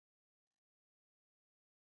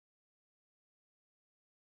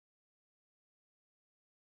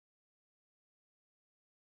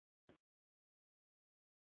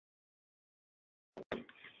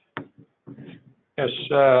Yes,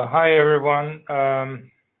 hi everyone.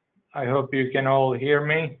 I hope you can all hear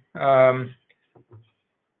me.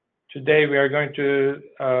 Today we are going to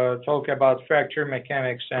talk about fracture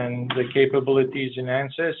mechanics and the capabilities in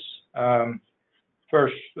ANSYS.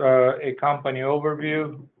 First, a company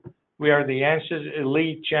overview. We are the ANSYS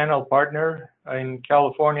Elite Channel Partner in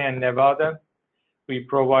California and Nevada. We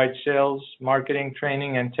provide sales, marketing,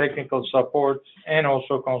 training, and technical support, and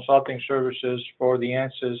also consulting services for the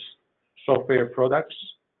ANSYS software products.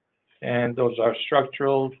 And those are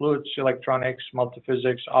structural, fluids, electronics,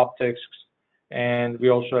 multiphysics, optics, and we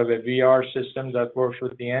also have a VR system that works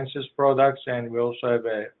with the ANSYS products, and we also have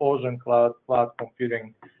a Ozen cloud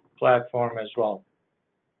computing platform as well.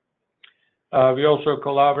 We also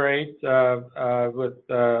collaborate with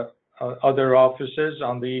other offices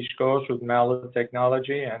on the East Coast with Mallet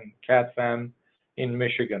Technology and CATFAM in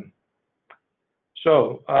Michigan.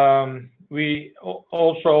 So we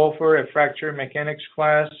also offer a fracture mechanics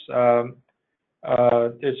class.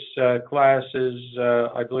 This class is,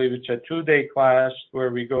 I believe it's a 2-day class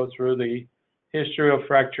where we go through the history of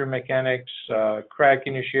fracture mechanics, crack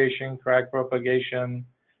initiation, crack propagation.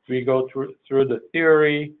 We go through the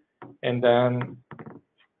theory, and then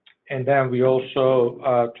we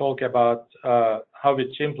also talk about how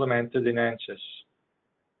it's implemented in ANSYS.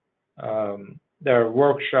 There are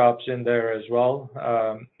workshops in there as well.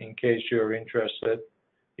 In case you're interested,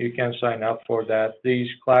 you can sign up for that. These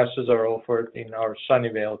classes are offered in our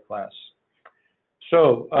Sunnyvale class.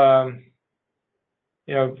 So,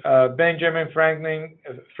 Benjamin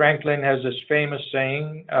Franklin has this famous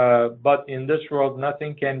saying, but in this world,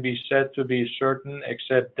 nothing can be said to be certain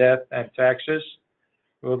except death and taxes.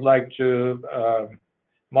 We would like to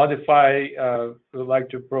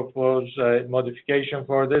propose a modification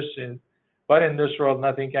for this. But in this world,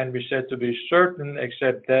 nothing can be said to be certain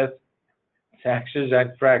except death, taxes,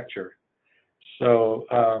 and fracture. So,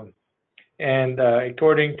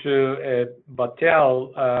 according to a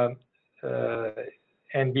Battelle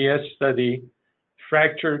NBS study,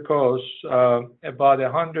 fracture costs about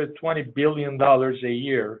 $120 billion a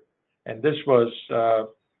year, and this was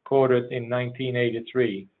quoted in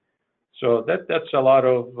 1983. So that's a lot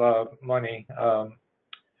of money,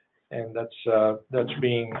 and that's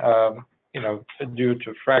being due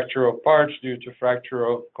to fracture of parts, due to fracture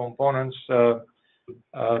of components.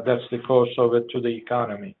 That's the cost of it to the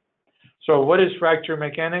economy. So what is fracture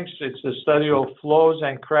mechanics? It's the study of flows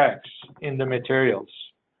and cracks in the materials.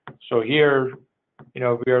 So here, we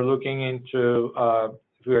are looking into,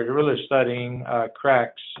 we are really studying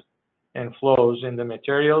cracks and flows in the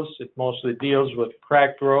materials. It mostly deals with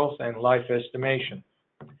crack growth and life estimation.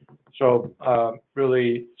 So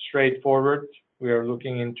really straightforward. We are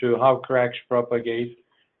looking into how cracks propagate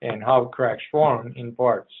and how cracks form in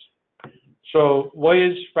parts. So why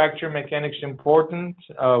is fracture mechanics important?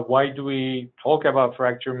 Why do we talk about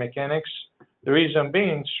fracture mechanics? The reason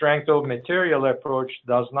being, strength of material approach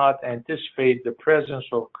does not anticipate the presence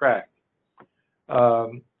of crack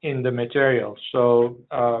in the material. So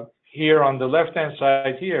here on the left-hand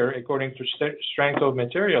side here, according to strength of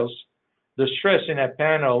materials, the stress in a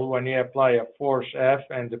panel when you apply a force F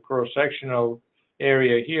and the cross-sectional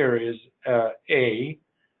area here is A.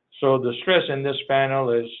 So the stress in this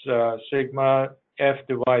panel is sigma F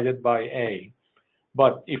divided by A.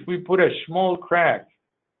 But if we put a small crack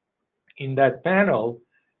in that panel,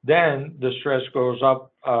 then the stress goes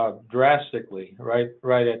up drastically, right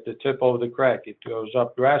at the tip of the crack, it goes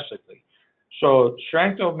up drastically. So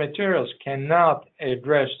strength of materials cannot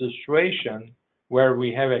address the situation where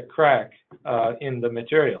we have a crack in the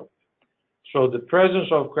material. So the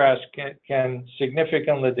presence of cracks can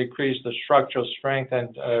significantly decrease the structural strength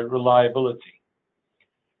and reliability.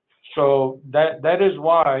 So that is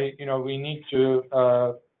why we need to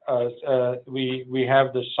we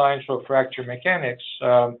have the science of fracture mechanics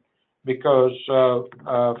because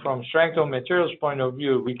from strength of materials point of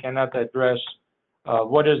view, we cannot address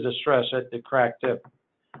what is the stress at the crack tip.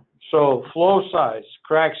 So flow size,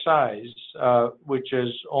 crack size, which is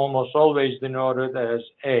almost always denoted as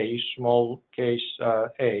A, small case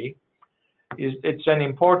A, it's an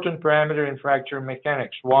important parameter in fracture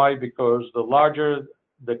mechanics. Why? Because the larger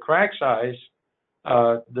the crack size,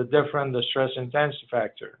 the different the stress intensity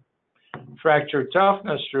factor. Fracture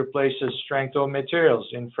toughness replaces strength of materials.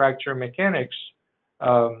 In fracture mechanics,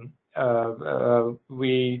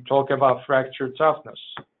 we talk about fracture toughness.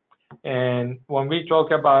 And when we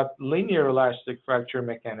talk about linear elastic fracture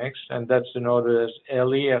mechanics, and that's denoted as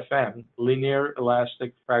LEFM, linear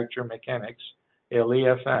elastic fracture mechanics,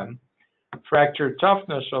 LEFM, fracture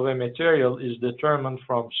toughness of a material is determined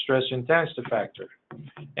from stress intensity factor.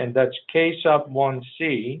 And that's K sub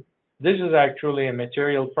 1C this is actually a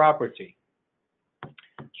material property.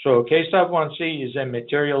 So K sub 1c is a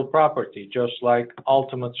material property, just like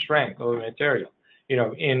ultimate strength of a material. You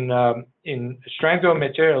know, in strength of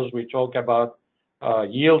materials, we talk about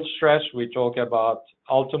yield stress, we talk about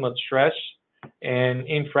ultimate stress, and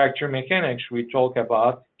in fracture mechanics, we talk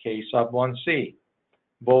about K sub 1c.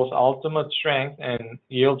 Both ultimate strength and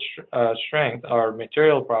yield strength are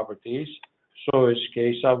material properties, so is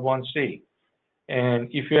K sub 1c. And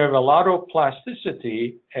if you have a lot of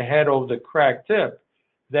plasticity ahead of the crack tip,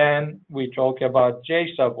 then we talk about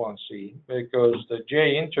J sub 1c, because the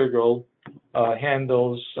J integral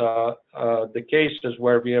handles the cases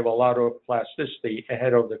where we have a lot of plasticity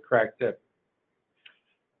ahead of the crack tip.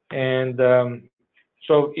 And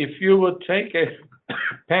so if you would take a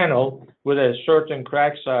panel with a certain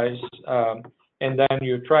crack size and then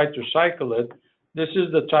you try to cycle it, this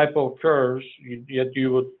is the type of curves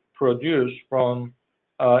you would produce from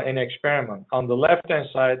an experiment. On the left-hand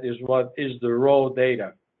side is what is the raw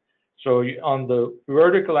data. So on the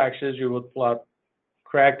vertical axis, you would plot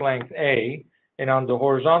crack length A, and on the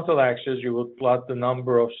horizontal axis, you would plot the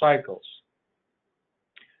number of cycles.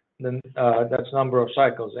 Then that's number of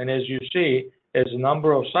cycles. And as you see, as the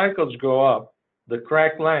number of cycles go up, the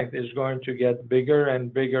crack length is going to get bigger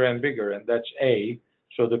and bigger and bigger, and that's A.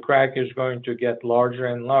 So the crack is going to get larger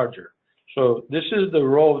and larger. So this is the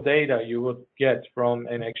raw data you would get from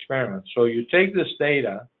an experiment. So you take this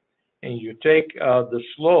data and you take the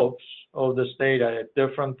slopes of this data at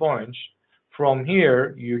different points. From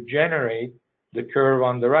here, you generate the curve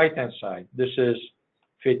on the right-hand side. This is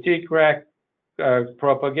fatigue crack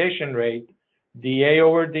propagation rate, dA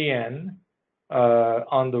over dN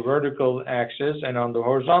on the vertical axis, and on the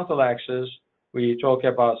horizontal axis, we talk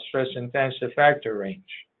about stress intensity factor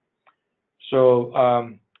range.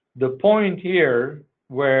 So the point here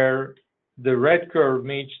where the red curve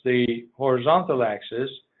meets the horizontal axis,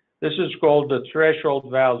 this is called the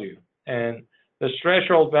threshold value. And the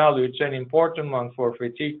threshold value, it's an important one for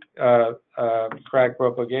fatigue crack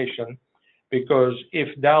propagation, because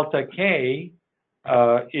if delta K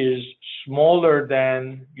is smaller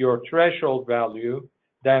than your threshold value,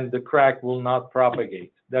 then the crack will not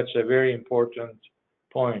propagate. That's a very important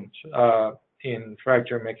point in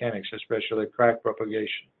fracture mechanics, especially crack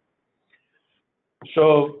propagation.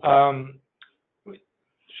 So,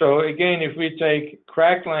 so again, if we take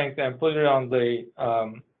crack length and put it on the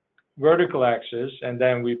vertical axis, and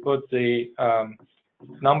then we put the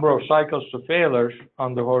number of cycles to failure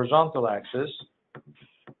on the horizontal axis,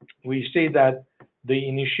 we see that the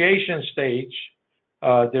initiation stage,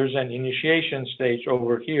 there's an initiation stage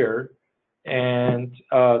over here, and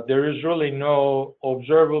there is really no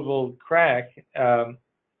observable crack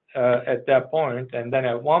at that point. And then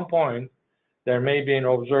at one point, there may be an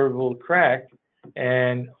observable crack.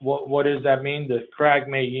 And what does that mean? The crack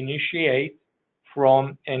may initiate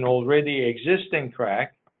from an already existing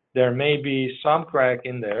crack. There may be some crack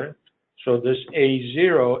in there. So this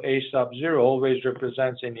A0, A sub 0 always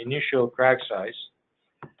represents an initial crack size.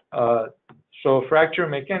 So fracture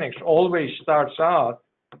mechanics always starts out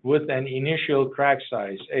with an initial crack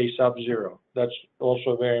size, A sub 0. That's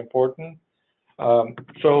also very important.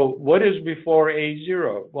 So what is before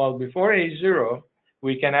A0? Well, before A0,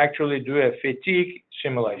 we can actually do a fatigue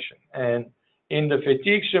simulation. And in the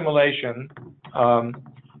fatigue simulation,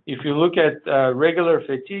 if you look at regular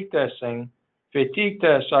fatigue testing, fatigue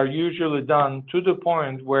tests are usually done to the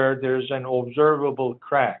point where there's an observable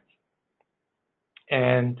crack.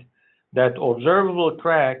 And that observable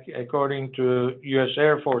crack, according to US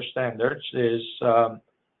Air Force standards, is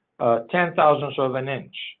 10,000ths of an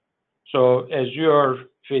inch. So as you're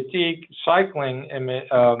fatigue cycling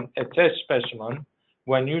a test specimen,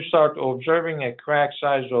 when you start observing a crack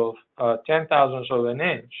size of 10,000ths of an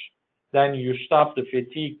inch, then you stop the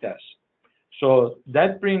fatigue test. So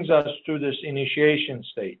that brings us to this initiation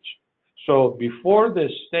stage. So before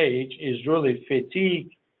this stage is really fatigue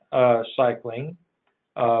cycling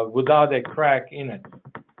without a crack in it.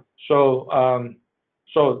 So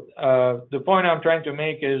the point I'm trying to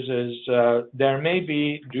make is there may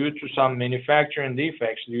be, due to some manufacturing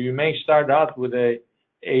defects, you may start out with a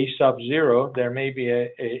sub 0. There may be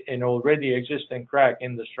an already existing crack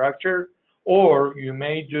in the structure, or you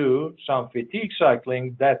may do some fatigue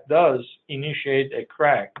cycling that does initiate a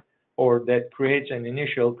crack, or that creates an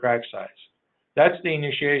initial crack size. That's the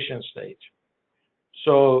initiation stage.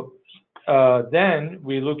 So then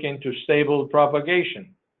we look into stable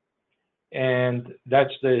propagation. And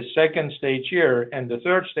that's the second stage here. And the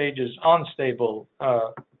third stage is unstable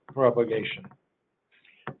propagation.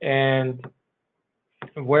 And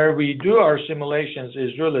where we do our simulations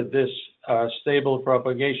is really this stable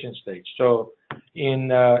propagation state. So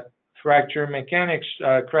in fracture mechanics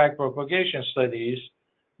crack propagation studies,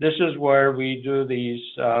 this is where we do these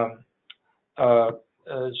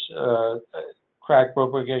crack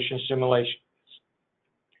propagation simulations.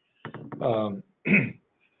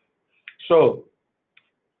 So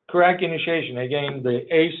crack initiation, again, the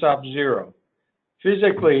A sub 0.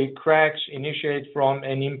 Physically, cracks initiate from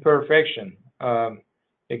an imperfection.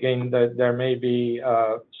 Again, there may be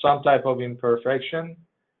some type of imperfection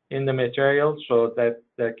in the material, so that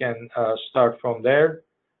can start from there,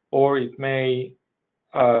 or it may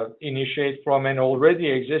initiate from an already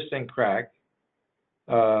existing crack,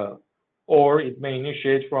 or it may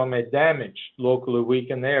initiate from a damaged, locally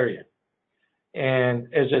weakened area. And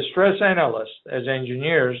as a stress analyst, as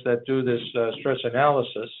engineers that do this stress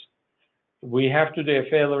analysis, we have to do a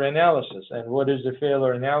failure analysis. And what is the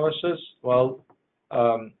failure analysis? Well,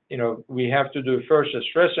 you know, we have to do first a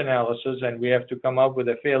stress analysis, and we have to come up with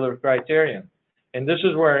a failure criterion. And this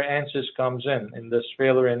is where ANSYS comes in this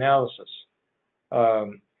failure analysis.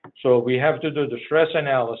 So we have to do the stress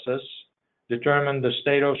analysis, determine the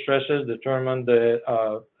state of stresses, determine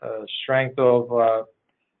the strength of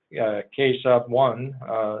K sub 1,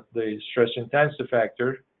 the stress intensity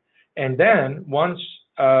factor. And then once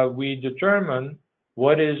we determine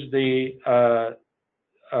what is the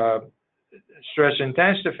stress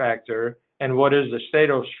intensity factor and what is the state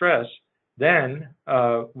of stress, then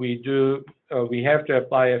we have to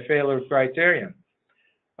apply a failure criterion,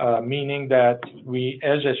 meaning that we,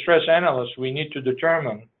 as a stress analyst, we need to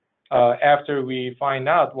determine after we find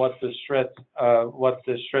out what the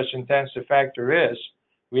stress intensity factor is,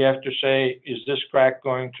 we have to say, is this crack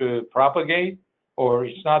going to propagate or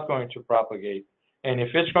it's not going to propagate? And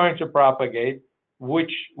if it's going to propagate,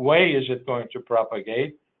 which way is it going to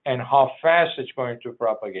propagate and how fast it's going to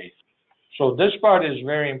propagate? So this part is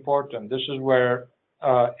very important. This is where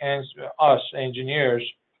us engineers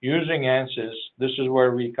using ANSYS, this is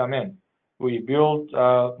where we come in. We build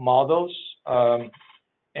models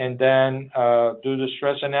and then do the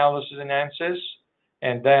stress analysis in ANSYS.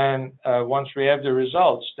 And then once we have the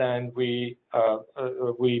results, then we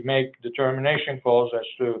make determination calls as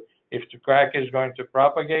to if the crack is going to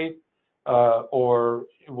propagate or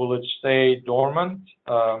will it stay dormant.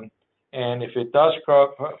 And if it does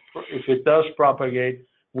propagate,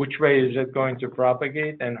 which way is it going to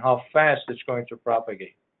propagate and how fast it's going to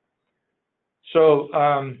propagate. So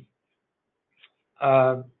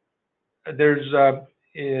there's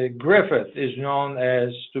Griffith is known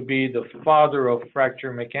as to be the father of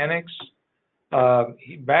fracture mechanics.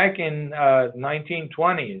 Back in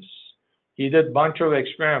 1920s, he did a bunch of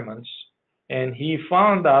experiments, and he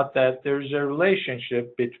found out that there's a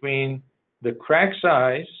relationship between the crack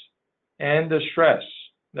size and the stress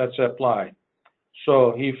that's applied.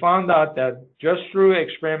 So he found out that just through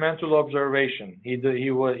experimental observation, he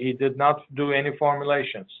did not do any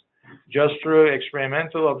formulations, just through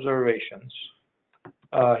experimental observations,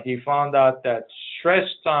 he found out that stress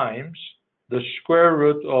times the square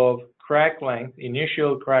root of crack length,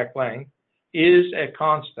 initial crack length, is a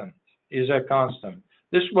constant.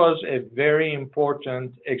 This was a very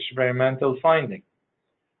important experimental finding.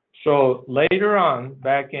 So later on,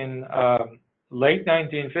 back in late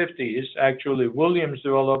 1950s, actually Williams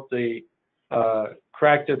developed the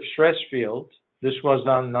crack tip stress field. This was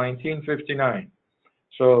done in 1959.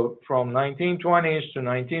 So from 1920s to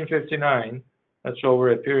 1959, that's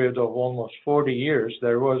over a period of almost 40 years,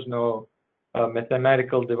 there was no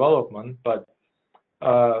mathematical development, but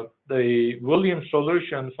the Williams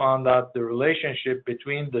solution found out the relationship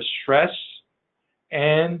between the stress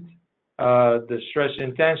and the stress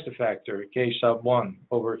intensity factor, K sub 1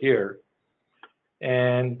 over here.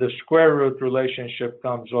 And the square root relationship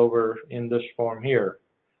comes over in this form here.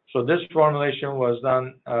 So this formulation was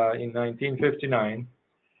done in 1959.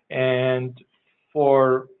 And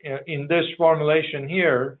in this formulation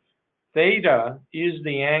here, theta is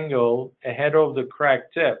the angle ahead of the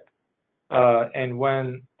crack tip. And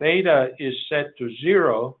when theta is set to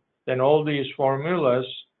 0, then all these formulas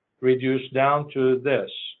reduce down to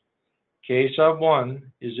this. K sub 1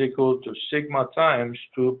 is equal to sigma times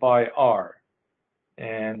 2 pi r.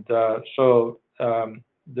 And so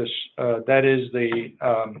that is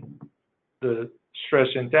the stress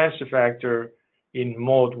intensity factor in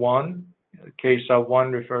mode 1. K sub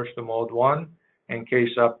 1 refers to mode 1, and K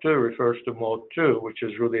sub 2 refers to mode 2, which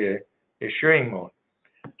is really a shearing mode.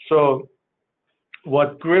 So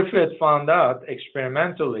what Griffith found out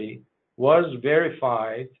experimentally was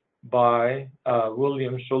verified by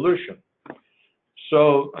Williams' solution.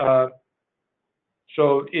 So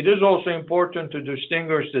So it is also important to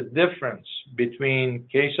distinguish the difference between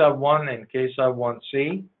K sub 1 and K sub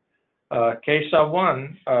 1C. K sub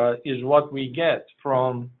 1 is what we get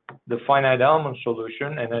from the finite element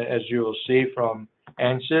solution, and as you will see from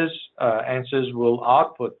ANSYS, ANSYS will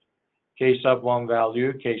output K sub 1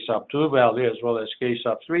 value, K sub 2 value, as well as K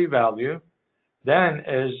sub 3 value. Then,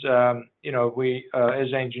 as you know, we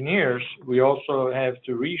as engineers, we also have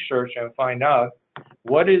to research and find out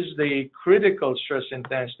what is the critical stress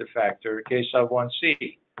intensity factor, K sub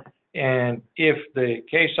 1C. And if the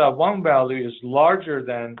K sub 1 value is larger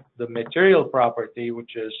than the material property,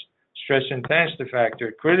 which is stress intensity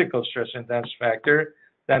factor, critical stress intensity factor,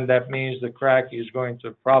 then that means the crack is going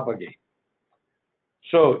to propagate.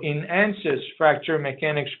 So in ANSYS fracture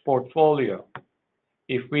mechanics portfolio,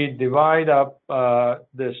 if we divide up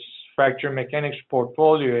this fracture mechanics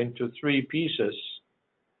portfolio into 3 pieces,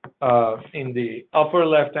 in the upper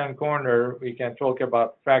left-hand corner, we can talk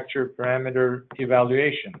about fracture parameter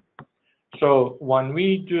evaluation. So when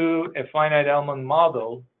we do a finite element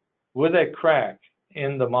model with a crack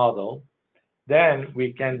in the model, then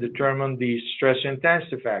we can determine the stress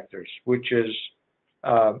intensity factors, which is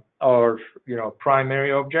our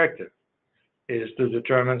primary objective, is to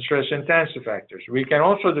determine stress intensity factors. We can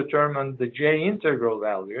also determine the J integral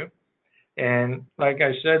value. And like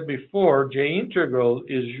I said before, J integral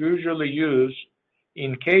is usually used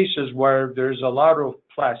in cases where there's a lot of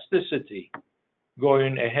plasticity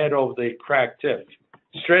going ahead of the crack tip.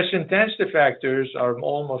 Stress intensity factors are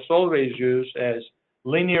almost always used as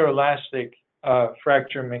linear elastic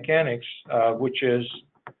fracture mechanics, which is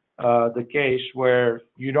the case where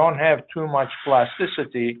you don't have too much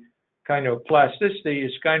plasticity. Kind of plasticity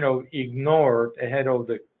is kind of ignored ahead of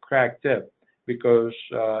the crack tip because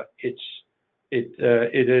it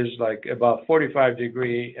is like about 45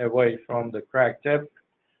 degrees away from the crack tip.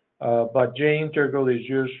 But J integral is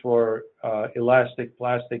used for elastic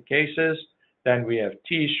plastic cases. Then we have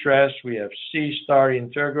T stress, we have C star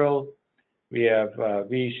integral, we have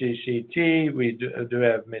VCCT, we do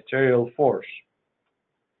have material force.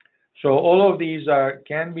 So all of these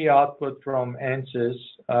can be output from ANSYS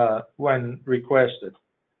when requested.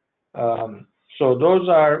 So those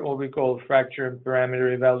are what we call fracture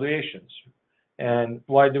parameter evaluations. And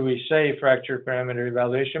why do we say fracture parameter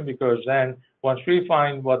evaluation? Because then once we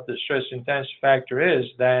find what the stress intensity factor is,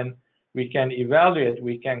 then we can evaluate,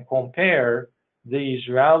 we can compare these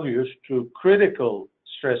values to critical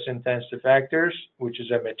stress intensity factors, which is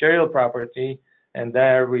a material property, and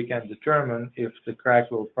there we can determine if the crack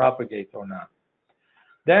will propagate or not.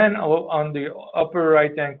 Then on the upper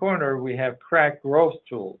right-hand corner, we have crack growth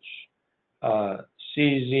tools.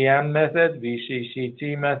 CZM method,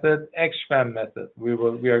 VCCT method, XFAM method.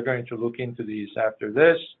 We are going to look into these after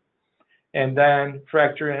this. And then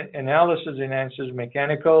fracture analysis in ANSYS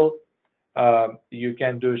mechanical. You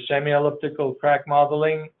can do semi-elliptical crack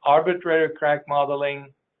modeling, arbitrary crack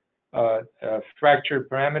modeling, fracture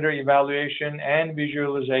parameter evaluation and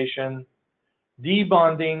visualization,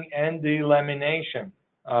 debonding and delamination.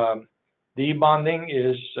 Debonding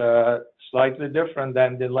is slightly different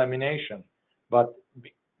than delamination, but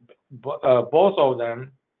both of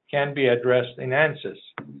them can be addressed in ANSYS.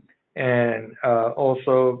 And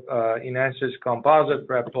also in ANSYS composite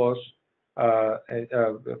prep post,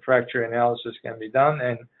 fracture analysis can be done.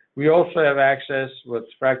 And we also have access with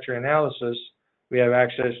fracture analysis. We have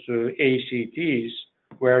access to ACTs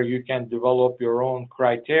where you can develop your own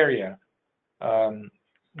criteria.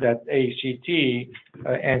 That ACT,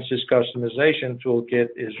 ANSYS Customization Toolkit,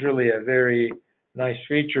 is really a very nice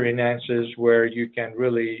feature in ANSYS where you can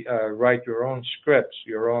really write your own scripts,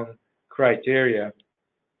 your own criteria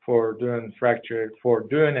for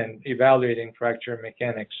doing and evaluating fracture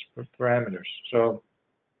mechanics parameters. So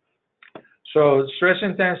stress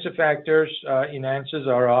intensity factors in ANSYS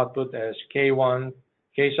are output as K1,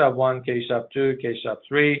 K sub 1, K sub 2, K sub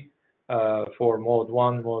 3 for mode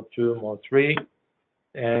 1, mode 2, mode 3.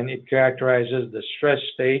 And it characterizes the stress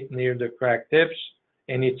state near the crack tips,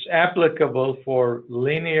 and it's applicable for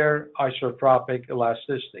linear isotropic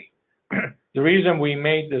elasticity. The reason we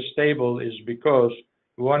made this table is because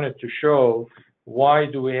we wanted to show why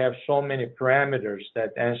do we have so many parameters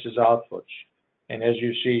that ANSYS outputs. And as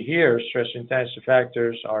you see here, stress intensity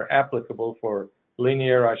factors are applicable for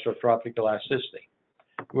linear isotropic elasticity.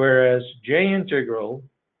 Whereas J integral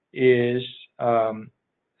is,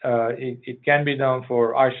 it can be done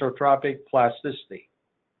for isotropic plasticity,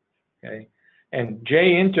 okay? And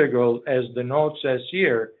J integral, as the note says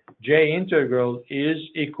here, J integral is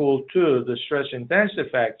equal to the stress intensity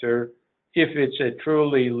factor if it's a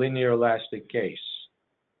truly linear elastic case.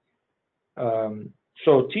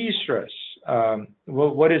 So T stress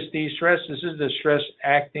what is T-stress? This is the stress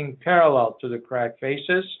acting parallel to the crack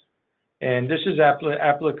faces. And this is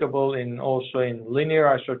applicable also in linear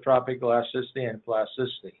isotropic elasticity and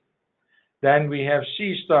plasticity. Then we have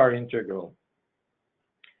C-star integral.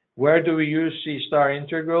 Where do we use C-star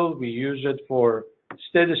integral? We use it for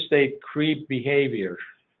steady-state creep behavior.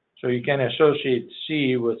 So you can associate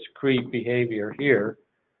C with creep behavior here.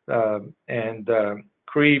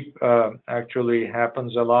 Creep actually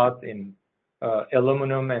happens a lot in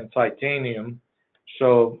aluminum and titanium.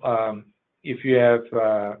 So if you have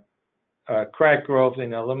crack growth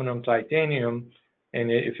in aluminum titanium,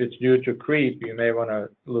 and if it's due to creep, you may want to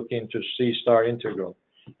look into C-star integral.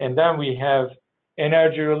 And then we have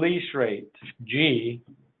energy release rate, G,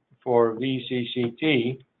 for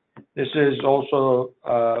VCCT. This is also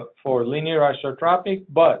for linear isotropic,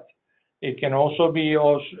 but it can also be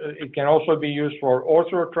used for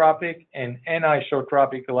orthotropic and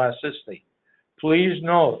anisotropic elasticity. Please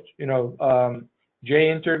note,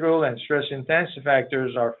 J integral and stress intensity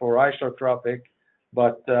factors are for isotropic,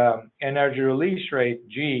 but energy release rate,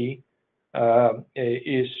 G,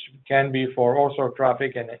 can be for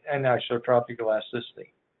orthotropic and anisotropic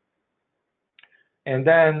elasticity. And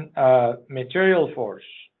then material force.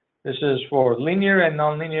 This is for linear and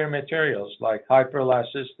nonlinear materials like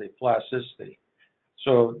hyperelasticity, plasticity.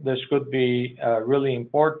 So this could be really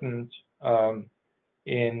important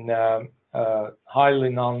in highly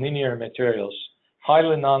nonlinear materials.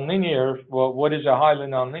 Highly nonlinear, well, what is a highly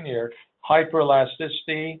nonlinear?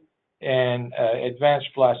 Hyperelasticity and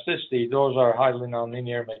advanced plasticity, those are highly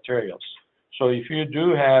nonlinear materials. So if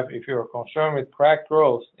you're concerned with crack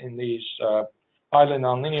growth in these highly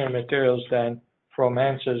nonlinear materials, then from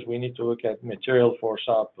ANSYS, we need to look at material force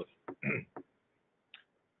output.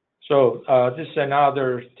 So this is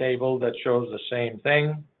another table that shows the same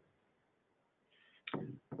thing.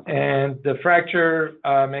 And the fracture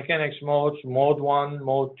mechanics modes, mode 1,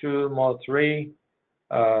 mode 2, mode 3.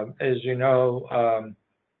 As you know,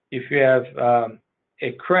 if you have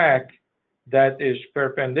a crack that is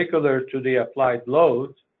perpendicular to the applied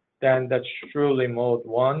load, then that's truly mode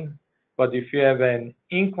 1. But if you have an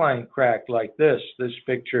inclined crack like this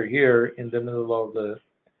picture here in the middle of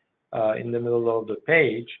the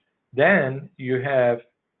page, then you have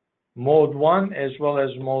mode 1 as well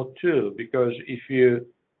as mode 2, because if you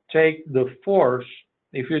take this force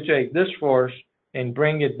and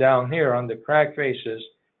bring it down here on the crack faces,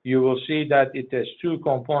 you will see that it has two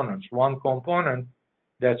components. One component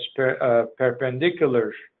that's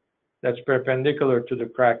perpendicular to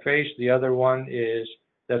the crack face. The other one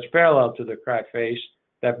that's parallel to the crack face.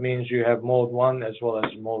 That means you have mode 1 as well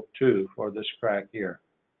as mode 2 for this crack here.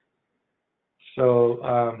 So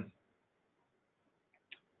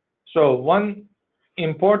one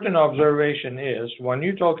important observation is when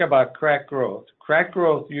you talk about crack growth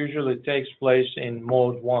usually takes place in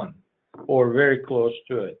mode 1 or very close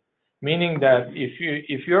to it. Meaning that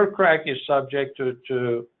if your crack is subject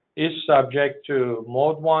to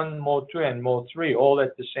mode 1, mode 2, and mode 3 all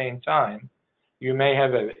at the same time, you may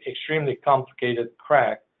have an extremely complicated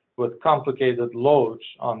crack with complicated loads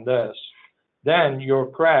on this. Then your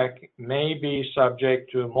crack may be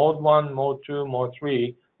subject to mode 1, mode 2, mode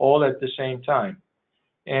 3 all at the same time.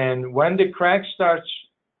 And when the crack starts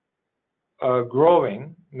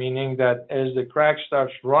growing, meaning that as the crack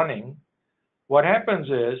starts running, what happens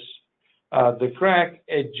is the crack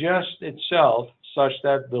adjusts itself such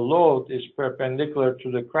that the load is perpendicular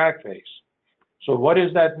to the crack face. So what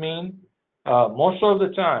does that mean? Most of the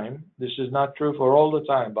time, this is not true for all the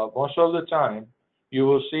time, but most of the time, you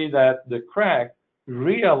will see that the crack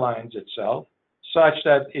realigns itself such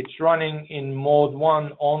that it's running in mode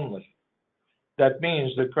 1 only. That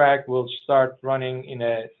means the crack will start running in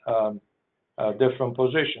a different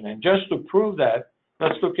position. And just to prove that,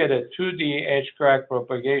 let's look at a 2D edge crack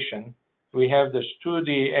propagation. We have this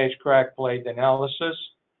 2D edge crack plate analysis.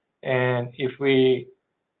 And if we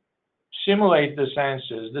simulate this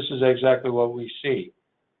ANSYS, this is exactly what we see.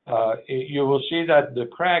 You will see that the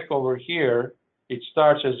crack over here, it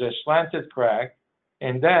starts as a slanted crack,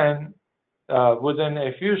 and then within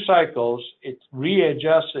a few cycles, it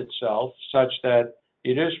readjusts itself such that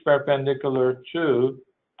it is perpendicular to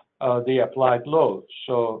the applied load.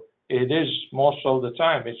 So it is most of the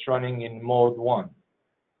time, it's running in mode 1.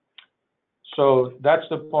 So that's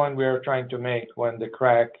the point we are trying to make when the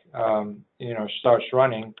crack starts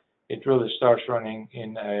running. It really starts running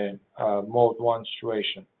in a mode 1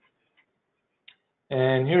 situation.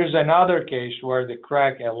 And here's another case where the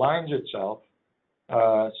crack aligns itself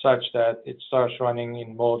such that it starts running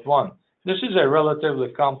in mode 1. This is a relatively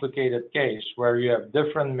complicated case where you have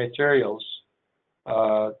different materials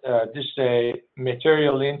This is a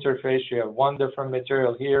material interface. You have one different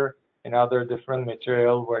material here, another different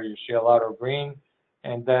material where you see a lot of green,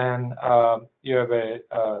 and then you have a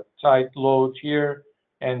tight load here,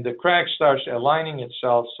 and the crack starts aligning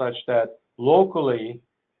itself such that locally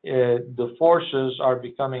the forces are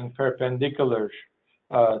becoming perpendicular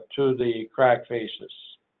to the crack faces.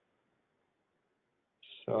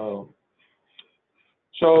 So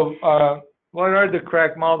what are the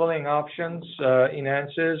crack modeling options in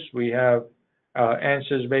ANSYS? We have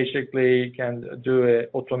ANSYS basically can do an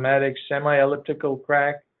automatic semi-elliptical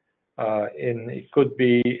crack. It could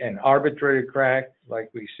be an arbitrary crack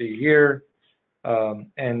like we see here.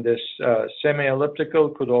 And this semi-elliptical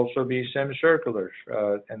could also be semicircular,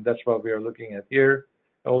 and that's what we are looking at here.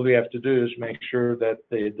 All we have to do is make sure that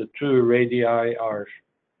the two radii are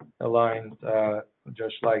aligned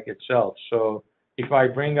just like itself. So if I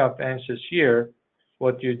bring up ANSYS here,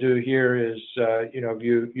 what you do here is,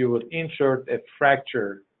 you would insert a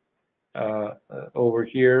fracture over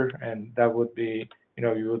here, and that would be,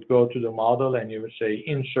 you would go to the model and you would say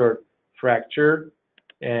insert fracture,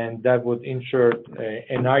 and that would insert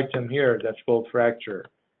an item here that's called fracture.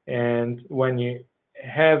 And when you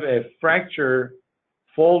have a fracture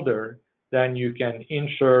folder, then you can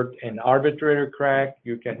insert an arbitrary crack,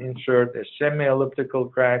 you can insert a semi-elliptical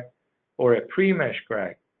crack, or a pre-mesh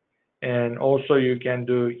crack. And also you can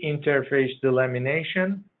do interface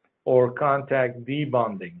delamination or contact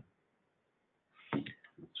debonding.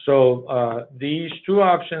 So these two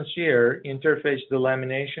options here, interface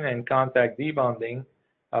delamination and contact debonding,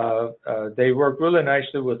 they work really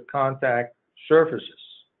nicely with contact surfaces.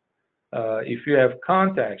 If you have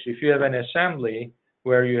contacts, if you have an assembly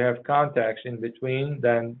where you have contacts in between,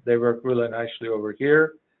 then they work really nicely over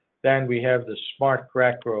here. Then we have the smart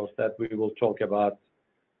crack growth that we will talk about.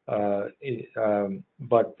 If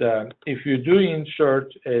you do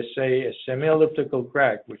insert, say, a semi-elliptical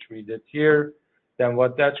crack, which we did here, then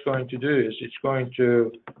what that's going to do is it's going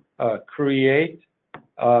to create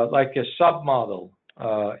like a submodel.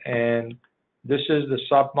 And this is the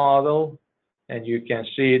submodel, and you can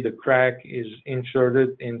see the crack is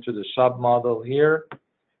inserted into the submodel here.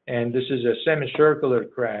 And this is a semicircular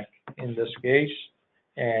crack in this case.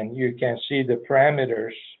 And you can see the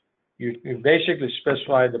parameters. You basically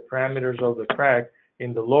specify the parameters of the crack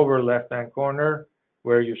in the lower left-hand corner,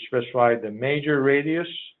 where you specify the major radius,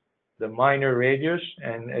 the minor radius,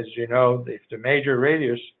 and as you know, if the major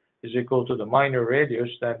radius is equal to the minor radius,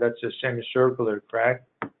 then that's a semicircular crack.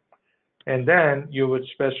 And then you would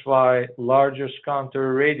specify largest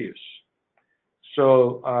contour radius.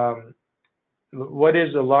 So what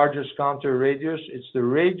is the largest contour radius? It's the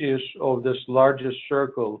radius of this largest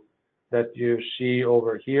circle that you see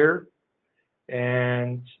over here.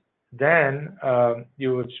 And then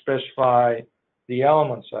you would specify the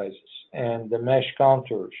element sizes and the mesh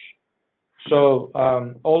contours. So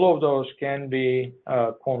all of those can be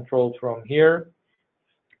controlled from here.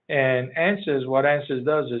 And ANSYS, what ANSYS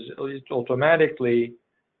does is it automatically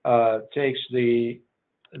takes the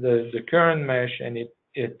current mesh and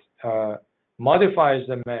it modifies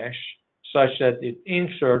the mesh such that it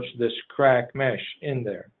inserts this crack mesh in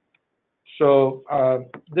there. So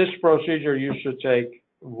this procedure used to take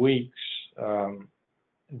weeks,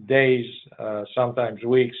 days, sometimes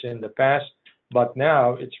weeks in the past, but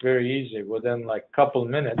now it's very easy. Within like a couple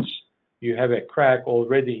minutes, you have a crack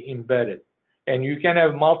already embedded. And you can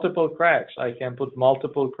have multiple cracks. I can put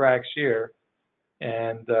multiple cracks here,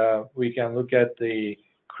 and we can look at the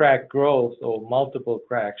crack growth of multiple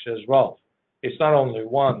cracks as well. It's not only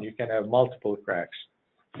one, you can have multiple cracks.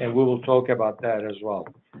 And we will talk about that as well.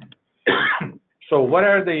 So what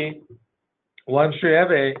are once you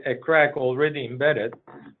have a crack already embedded,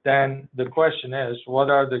 then the question is, what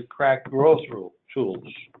are the crack growth tools?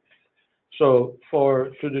 So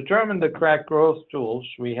to determine the crack growth tools,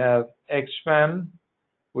 we have XFEM,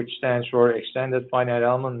 which stands for Extended Finite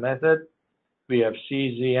Element Method. We have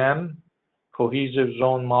CZM, Cohesive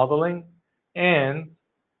Zone Modeling, and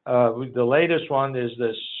the latest one is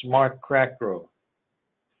the Smart Crack Growth.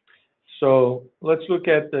 So let's look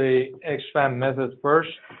at the XFEM method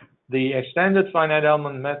first. The Extended Finite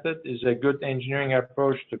Element Method is a good engineering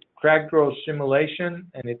approach to crack growth simulation,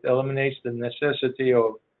 and it eliminates the necessity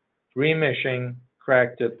of remeshing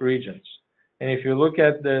crack tip regions. And if you look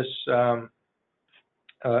at this,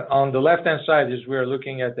 on the left-hand side is we're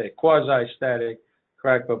looking at a quasi-static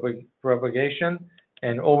crack propagation,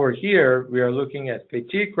 and over here we are looking at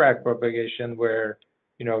fatigue crack propagation, where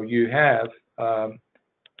you have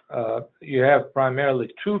primarily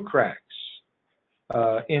two cracks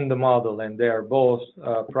in the model, and they are both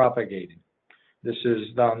propagating. This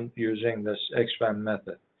is done using this XFAM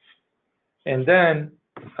method. And then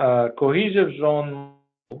cohesive zone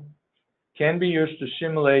can be used to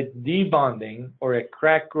simulate debonding or a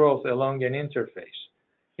crack growth along an interface.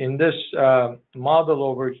 In this model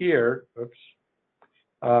over here,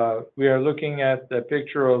 we are looking at the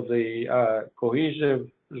picture of the cohesive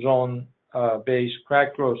zone based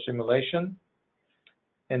crack growth simulation.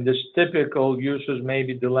 And this typical uses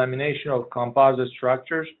maybe delamination of composite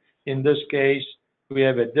structures. In this case, we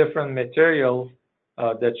have a different material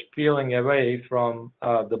that's peeling away from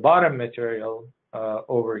the bottom material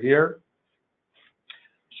over here.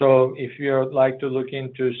 So if you'd like to look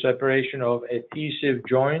into separation of adhesive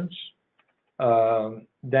joints,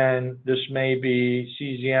 then this may be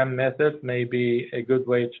CZM method, may be a good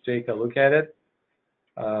way to take a look at it.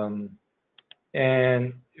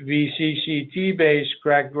 And VCCT-based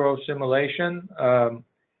crack growth simulation,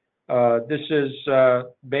 this is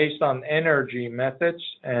based on energy methods,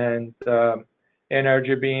 and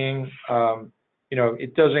energy being,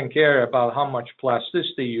 it doesn't care about how much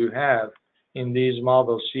plasticity you have in these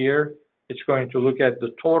models here. It's going to look at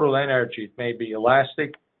the total energy. It may be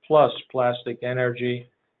elastic plus plastic energy,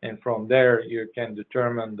 and from there you can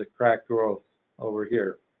determine the crack growth over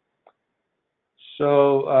here.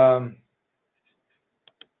 So,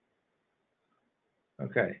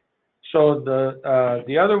 okay. So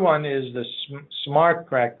the other one is the SMART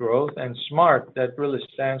crack growth, and SMART, that really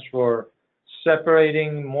stands for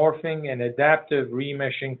Separating, Morphing, and Adaptive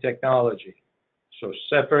Remeshing Technology. So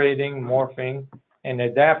separating, morphing, and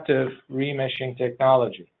adaptive remeshing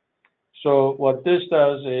technology. So what this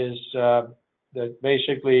does is that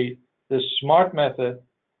basically the SMART method,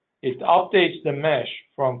 it updates the mesh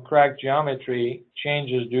from crack geometry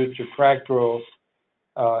changes due to crack growth.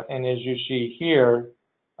 And as you see here,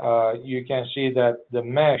 you can see that the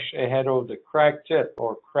mesh ahead of the crack tip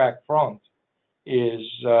or crack front is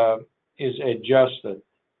adjusted.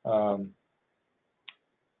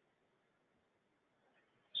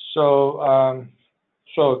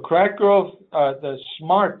 So crack growth, the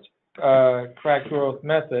SMART crack growth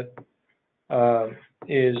method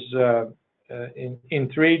is in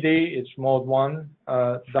 3D. It's mode 1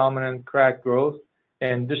 dominant crack growth,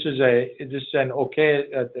 and this is an okay.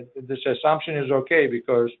 This assumption is okay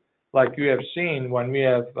because, like you have seen, when we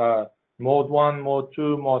have mode 1, mode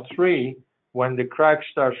 2, mode 3, when the crack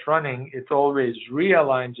starts running, it always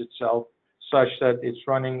realigns itself such that it's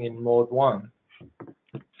running in mode 1.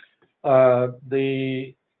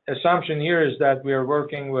 The assumption here is that we are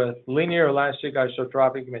working with linear elastic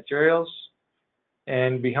isotropic materials,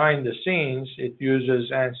 and behind the scenes, it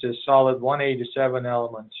uses ANSYS solid 187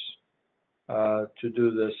 elements to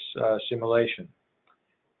do this simulation.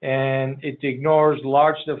 And it ignores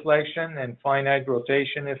large deflection and finite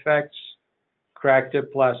rotation effects, crack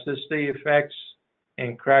tip plasticity effects,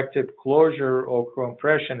 and crack tip closure or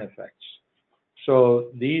compression effects. So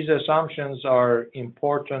these assumptions are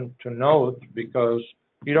important to note because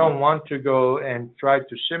you don't want to go and try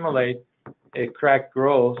to simulate a crack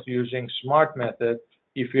growth using SMART method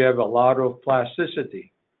if you have a lot of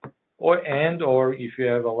plasticity, or if you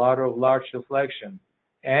have a lot of large deflection,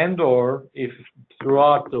 or if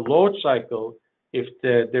throughout the load cycle, if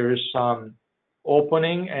there is some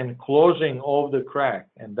opening and closing of the crack,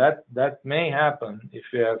 and that may happen if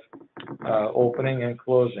you have opening and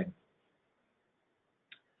closing.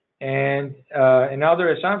 And another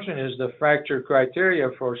assumption is the fracture criteria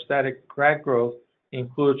for static crack growth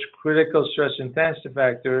includes critical stress intensity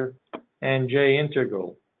factor and J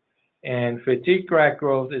integral. And fatigue crack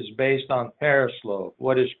growth is based on Paris law.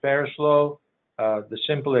 What is Paris law? The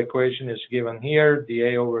simple equation is given here.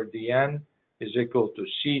 dA over dN is equal to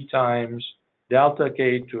C times delta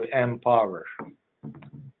K to M power.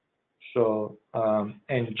 So,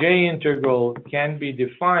 and J integral can be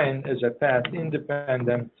defined as a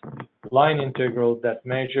path-independent line integral that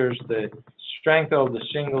measures the strength of the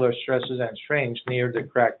singular stresses and strains near the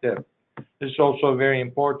crack tip. This is also very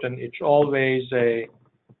important. It's always a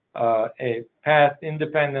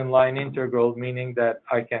path-independent line integral, meaning that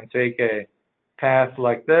I can take a path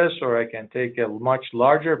like this, or I can take a much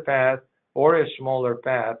larger path or a smaller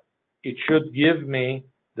path. It should give me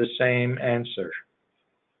the same answer.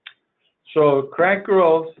 So crack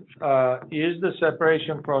growth is the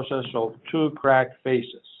separation process of two crack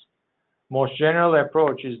faces. Most general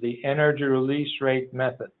approach is the energy release rate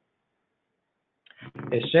method.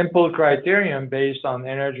 A simple criterion based on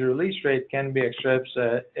energy release rate can be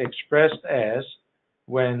expressed as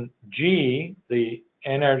when G, the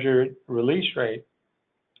energy release rate,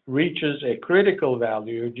 reaches a critical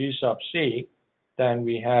value, G sub C, then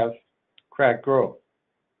we have crack growth.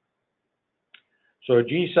 So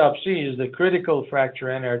G sub C is the critical fracture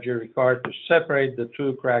energy required to separate the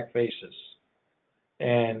two crack faces.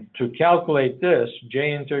 And to calculate this,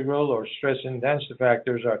 J integral or stress intensity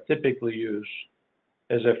factors are typically used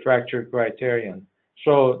as a fracture criterion.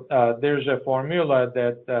 So there's a formula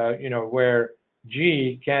that, where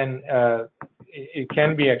G can, it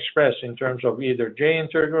can be expressed in terms of either J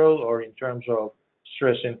integral or in terms of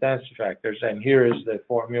stress intensity factors. And here is the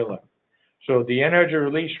formula. So the energy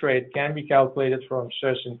release rate can be calculated from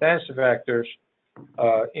stress intensity factors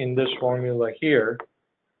in this formula here,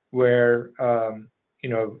 where,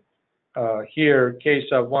 here K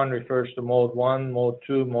sub 1 refers to mode 1, mode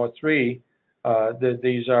 2, mode 3.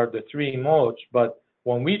 These are the three modes. But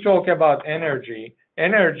when we talk about energy,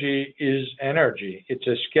 energy is energy. It's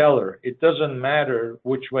a scalar. It doesn't matter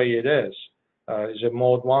which way it is. Is it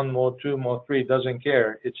mode 1, mode 2, mode 3? It doesn't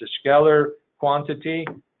care. It's a scalar quantity,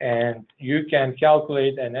 and you can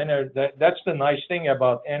calculate an energy. That's the nice thing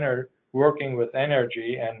about working with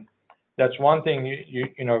energy, and that's one thing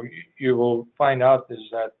you will find out is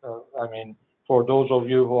that, for those of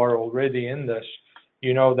you who are already in this,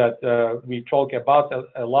 you know that we talk about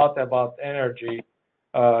a lot about energy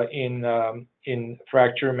in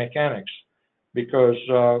fracture mechanics, because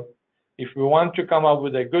if we want to come up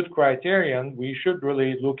with a good criterion, we should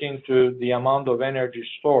really look into the amount of energy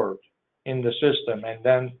stored in the system. And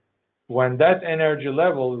then when that energy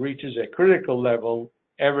level reaches a critical level,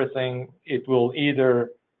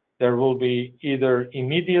 there will be either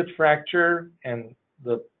immediate fracture and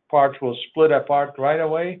the parts will split apart right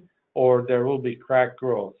away, or there will be crack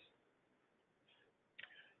growth.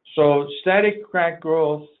 So static crack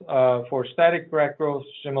growth, for static crack growth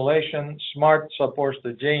simulation, SMART supports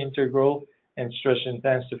the J integral and stress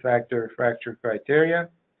intensity factor fracture criteria.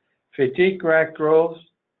 Fatigue crack growth,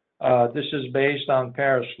 this is based on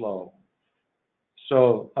Paris law.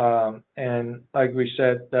 So, and like we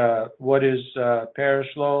said, what is Paris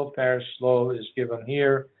law? Paris law is given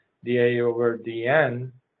here. dA over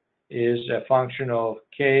dN is a function of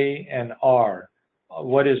K and R.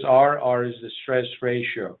 What is R? R is the stress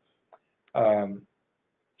ratio.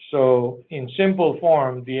 So in simple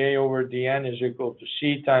form, dA over dN is equal to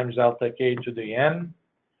C times delta K to the N.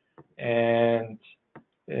 And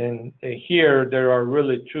here there are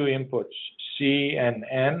really two inputs, C and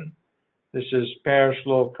N. This is Paris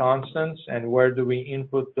law constants, and where do we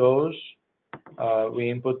input those? We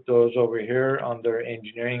input those over here under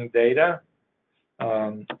engineering data.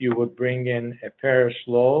 You would bring in a Paris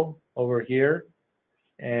law over here,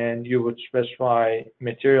 and you would specify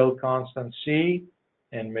material constant C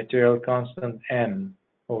and material constant N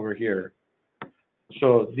over here.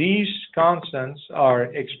 So these constants are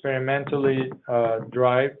experimentally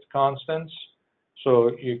derived constants.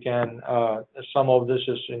 So you can, some of this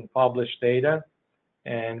is in published data,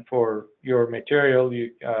 and for your material,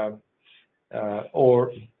 you,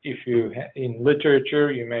 or if you, in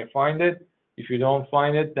literature, you may find it. If you don't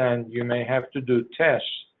find it, then you may have to do tests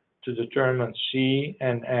to determine C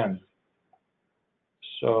and N.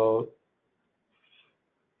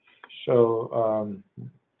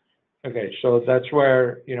 Okay, so that's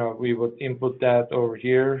where, we would input that over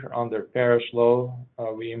here under Paris law.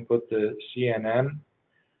 We input the C and N.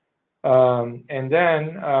 And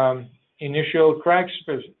then initial crack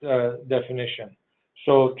definition.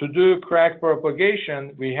 So to do crack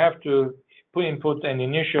propagation, we have to input an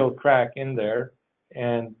initial crack in there,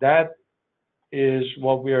 and that is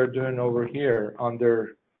what we are doing over here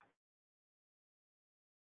under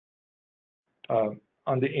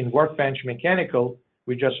in workbench mechanical.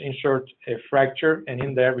 We just insert a fracture, and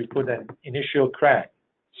in there we put an initial crack,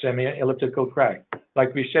 semi-elliptical crack.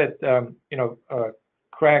 Like we said,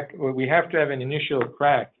 crack, we have to have an initial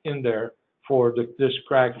crack in there for this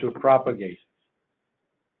crack to propagate,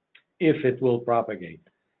 if it will propagate.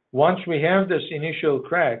 Once we have this initial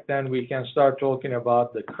crack, then we can start talking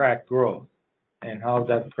about the crack growth and how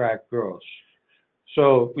that crack grows.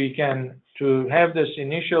 So we can, to have this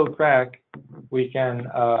initial crack, we can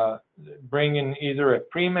bring in either a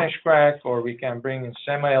pre-mesh crack, or we can bring in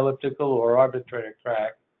semi-elliptical or arbitrary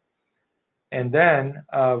crack. And then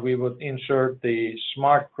we would insert the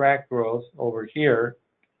SMART crack growth over here.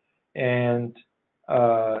 And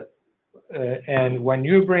when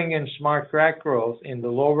you bring in SMART crack growth in the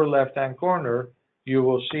lower left-hand corner, you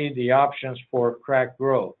will see the options for crack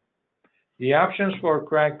growth. The options for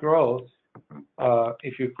crack growth,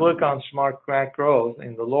 if you click on SMART crack growth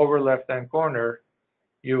in the lower left-hand corner,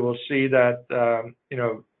 you will see that,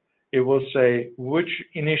 it will say which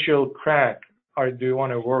initial crack do you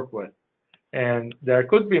want to work with. And there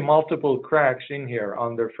could be multiple cracks in here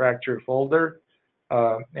on the fracture folder.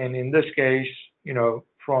 And in this case,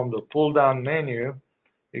 from the pull-down menu,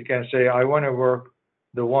 you can say, I want to work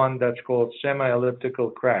the one that's called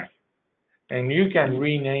semi-elliptical crack. And you can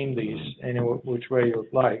rename these any which way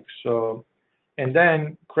you'd like. So, and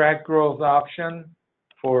then crack growth option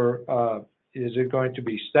for, is it going to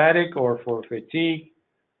be static or for fatigue?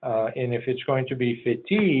 And if it's going to be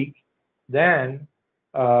fatigue, then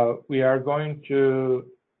we are going to,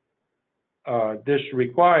 this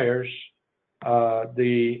requires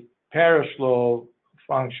the Paris law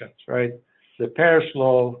functions, right? The Paris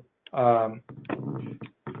law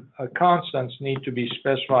constants need to be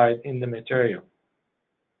specified in the material.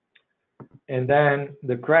 And then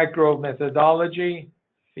the crack growth methodology,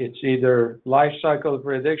 it's either life cycle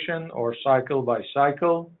prediction or cycle by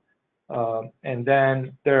cycle. And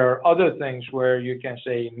then there are other things where you can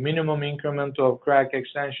say minimum increment of crack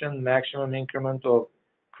extension, maximum increment of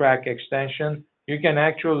crack extension. You can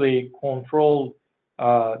actually control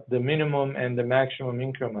the minimum and the maximum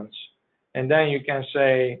increments. And then you can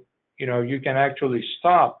say, you know, you can actually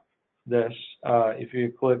stop this. If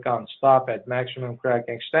you click on stop at maximum crack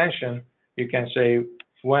extension, you can say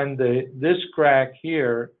when this crack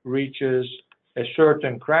here reaches a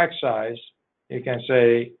certain crack size, you can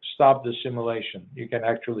say stop the simulation. You can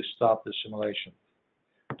actually stop the simulation.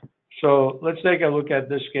 So let's take a look at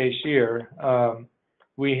this case here.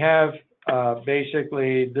 We have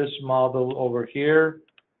basically this model over here,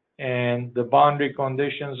 and the boundary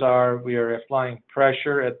conditions are we are applying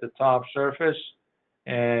pressure at the top surface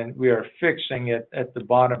and we are fixing it at the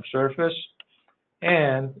bottom surface,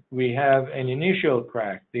 and we have an initial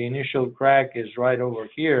crack. The initial crack is right over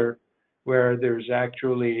here where there's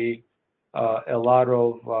actually a lot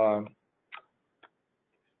of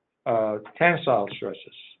tensile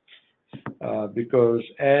stresses because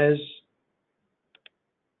as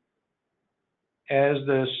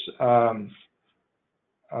this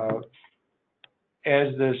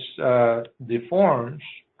deforms,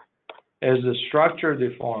 as the structure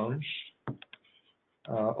deforms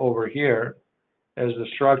over here, as the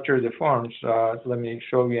structure deforms, let me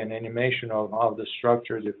show you an animation of how the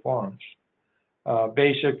structure deforms.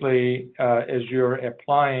 Basically, as you're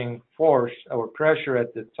applying force or pressure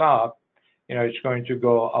at the top, you know, it's going to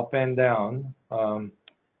go up and down.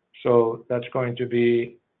 So that's going to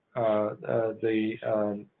be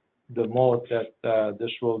the mode that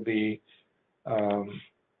this will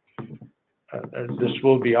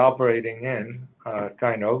be operating in,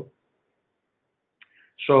 kind of.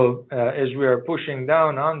 So as we are pushing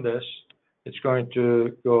down on this, it's going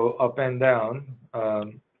to go up and down.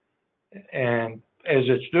 And as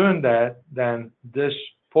it's doing that, then this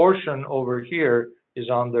portion over here is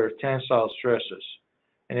under tensile stresses.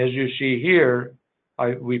 And as you see here,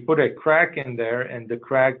 we put a crack in there, and the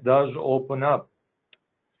crack does open up.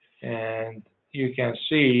 And you can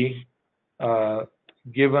see,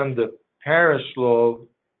 given the Paris law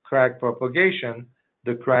crack propagation,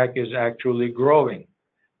 the crack is actually growing.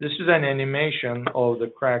 This is an animation of the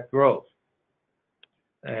crack growth.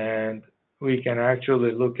 And we can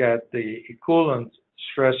actually look at the equivalent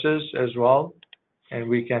stresses as well, and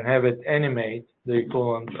we can have it animate the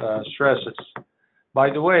equivalent stresses. By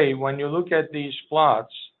the way, when you look at these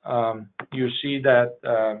plots, you see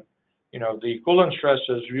that you know, the equivalent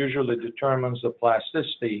stresses usually determines the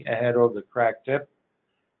plasticity ahead of the crack tip,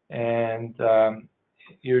 and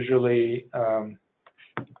usually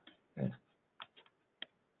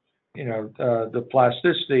you know, the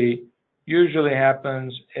plasticity usually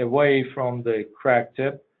happens away from the crack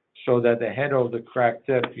tip, so that the head of the crack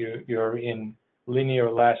tip, you're in linear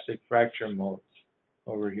elastic fracture mode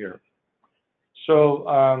over here. So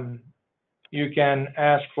you can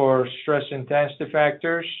ask for stress intensity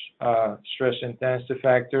factors. Stress intensity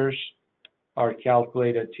factors are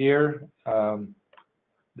calculated here.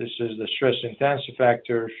 This is the stress intensity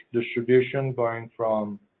factor distribution going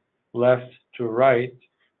from left to right.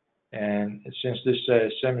 And since this is a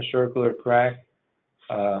semicircular crack,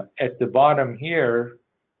 at the bottom here,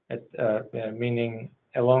 meaning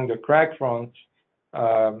along the crack front,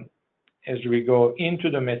 as we go into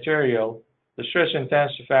the material, the stress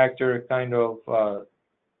intensity factor kind of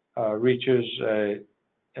reaches a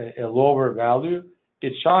lower value.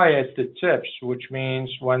 It's high at the tips, which means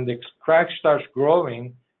when the crack starts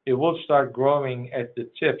growing, it will start growing at the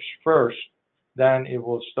tips first, then it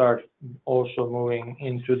will start also moving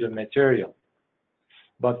into the material.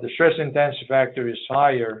 But the stress intensity factor is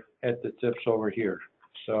higher at the tips over here.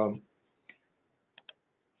 So,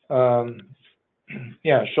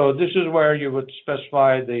 yeah, so this is where you would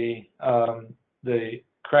specify the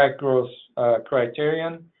crack growth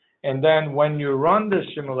criterion. And then when you run the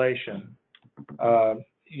simulation,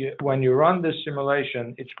 when you run this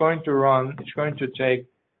simulation, it's going to take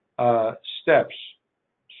steps.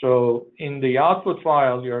 So in the output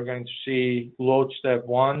file, you're going to see load step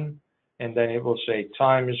 1, and then it will say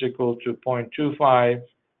time is equal to 0.25.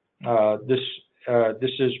 This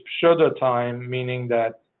is pseudo time, meaning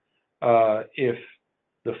that if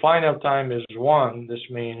the final time is 1, this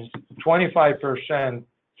means 25%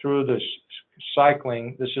 through this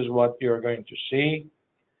cycling, this is what you're going to see.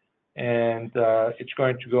 And it's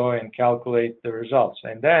going to go and calculate the results.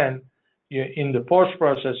 And then in the post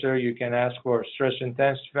processor, you can ask for stress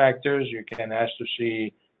intensity factors. You can ask to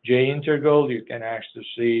see J integral. You can ask to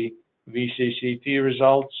see VCCT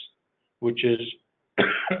results, which is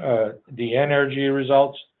the energy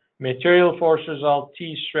results, material force result,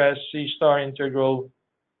 T stress, C star integral,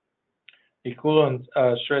 equivalent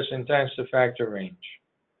stress intensity factor range.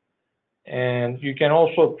 And you can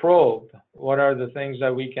also probe. What are the things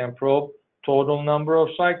that we can probe? Total number of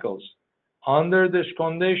cycles. Under this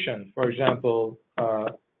condition, for example,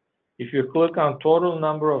 if you click on total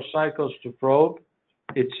number of cycles to probe,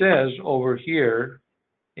 it says over here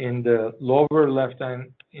in the lower left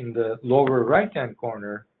hand, in the lower right hand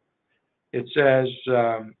corner, it says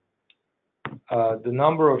the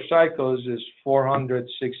number of cycles is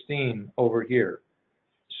 416 over here.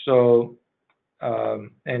 So,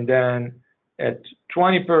 and then at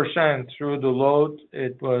 20% through the load,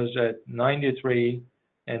 it was at 93,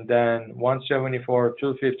 and then 174,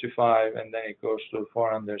 255, and then it goes to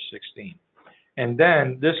 416. And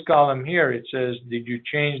then this column here, it says, did you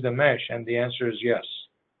change the mesh? And the answer is yes.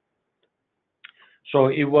 So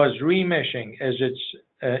it was remeshing as it's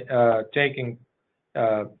taking,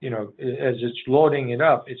 as it's loading it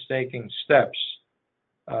up, it's taking steps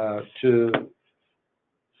as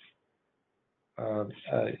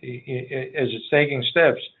it's taking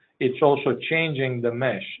steps, it's also changing the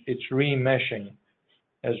mesh. It's remeshing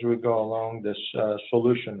as we go along this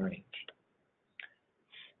solution range.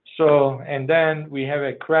 So, and then we have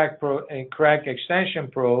a crack extension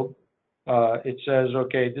probe. It says,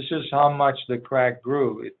 okay, this is how much the crack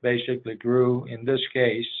grew. It basically grew, in this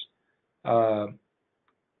case,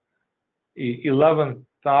 11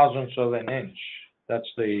 thousandths of an inch.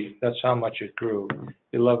 That's how much it grew,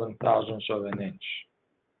 11 thousandths of an inch.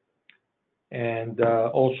 And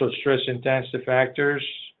also stress intensity factors.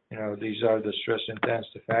 These are the stress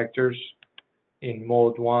intensity factors in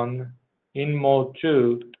mode 1. In mode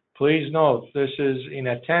 2, please note this is in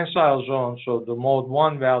a tensile zone, so the mode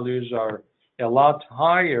 1 values are a lot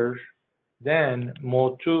higher than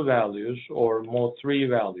mode 2 values or mode 3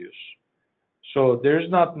 values. So there's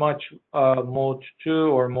not much mode 2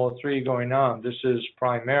 or mode 3 going on. This is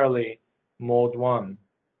primarily mode 1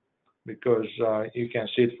 because you can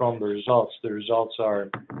see it from the results. The results are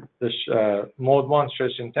this mode 1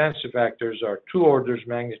 stress intensity factors are 2 orders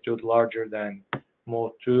magnitude larger than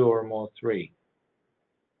mode 2 or mode 3.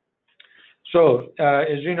 So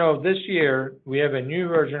as you know, this year we have a new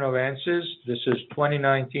version of ANSYS. This is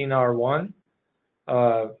 2019 R1.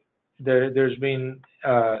 There's been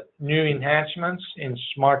new enhancements in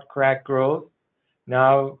smart crack growth.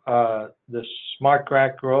 Now the smart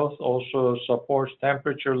crack growth also supports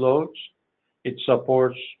temperature loads. It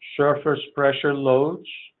supports surface pressure loads.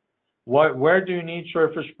 Where do you need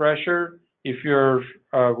surface pressure? If you're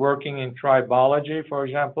working in tribology, for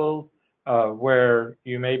example, where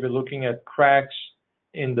you may be looking at cracks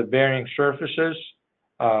in the bearing surfaces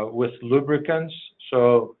with lubricants.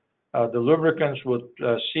 So the lubricants would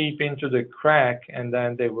seep into the crack, and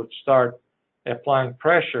then they would start applying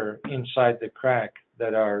pressure inside the crack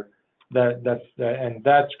and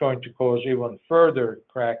that's going to cause even further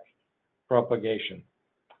crack propagation.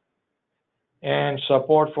 And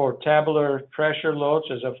support for tabular pressure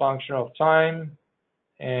loads as a function of time,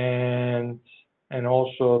 and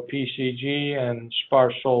also PCG and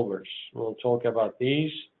sparse solvers. We'll talk about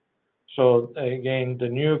these. So again, the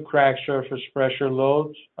new crack surface pressure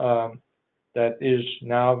load that is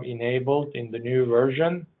now enabled in the new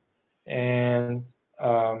version. And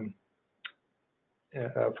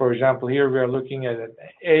for example, here we are looking at an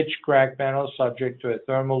edge crack panel subject to a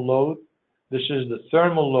thermal load. This is the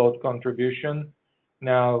thermal load contribution.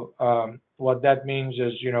 Now, what that means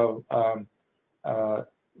is,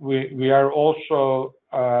 we are also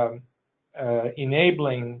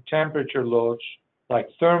enabling temperature loads like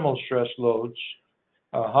thermal stress loads.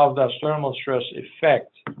 How does thermal stress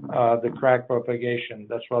affect the crack propagation?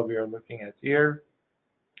 That's what we are looking at here.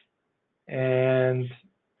 And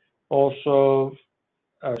also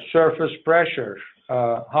surface pressure.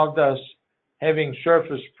 How does having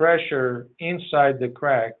surface pressure inside the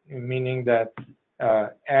crack, meaning that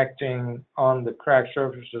acting on the crack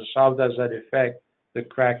surfaces, how does that affect the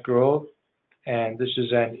crack growth, and this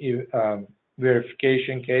is an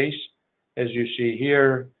verification case. As you see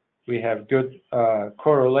here, we have good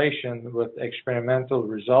correlation with experimental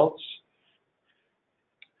results.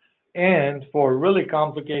 And for really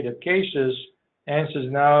complicated cases, ANSYS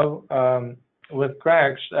now, with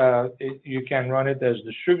cracks, you can run it as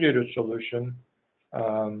distributed solution.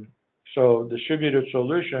 So distributed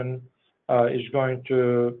solution is going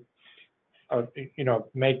to,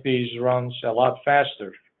 make these runs a lot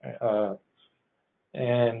faster.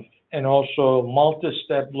 And also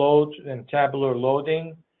multi-step load and tabular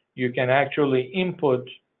loading, you can actually input,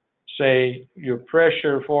 say, your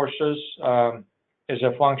pressure forces as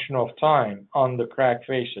a function of time on the crack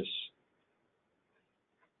faces.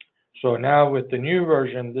 So now with the new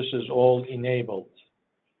version, this is all enabled.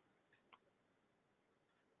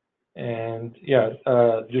 And yeah,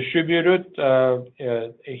 distributed,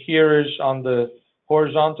 here is on the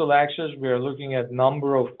horizontal axis, we are looking at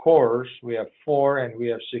number of cores. We have 4 and we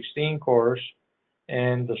have 16 cores.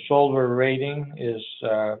 And the solver rating is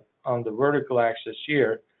on the vertical axis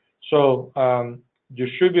here. So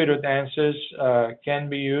distributed ANSYS can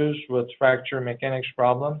be used with fracture mechanics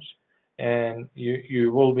problems, and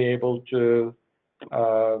you will be able to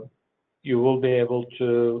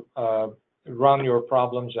run your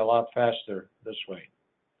problems a lot faster this way.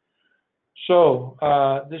 So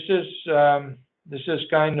this is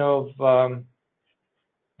kind of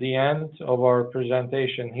the end of our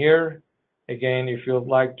presentation here. Again, if you'd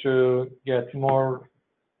like to get more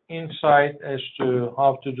insight as to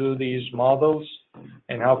how to do these models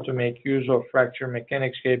and how to make use of fracture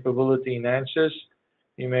mechanics capability in ANSYS,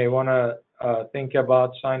 you may want to think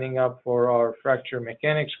about signing up for our fracture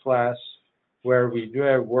mechanics class, where we do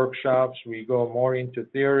have workshops. We go more into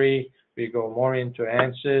theory, we go more into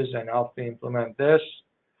ANSYS and how to implement this.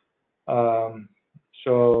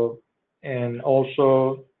 And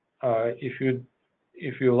also, if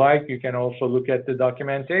you like, you can also look at the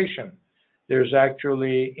documentation. There's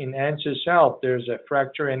actually, in ANSYS Help, there's a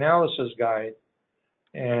fracture analysis guide.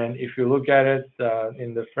 And if you look at it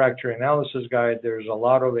in the fracture analysis guide, there's a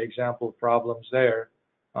lot of example problems there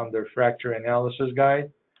under fracture analysis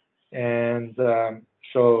guide. And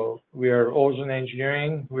so we are Ozen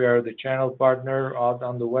Engineering. We are the channel partner out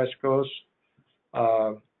on the West Coast.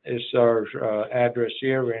 It's our address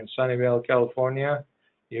here. We're in Sunnyvale, California.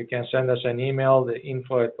 You can send us an email, the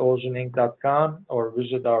info@ozeninc.com, or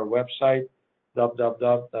visit our website,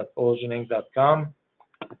 www.ozeninc.com.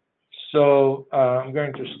 So I'm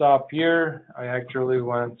going to stop here. I actually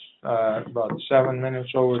went about 7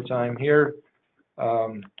 minutes over time here.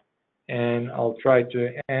 And I'll try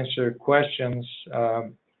to answer questions.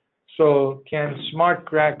 So can smart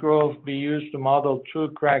crack growth be used to model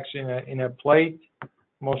 2 cracks in a plate?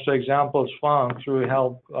 Most examples found through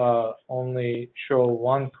help only show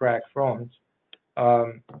 1 crack front.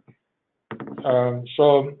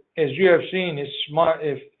 So as you have seen, it's smart.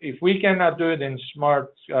 If we cannot do it in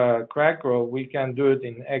smart crack growth, we can do it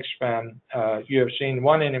in XPAN. You have seen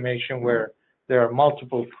one animation where there are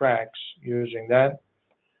multiple cracks using that.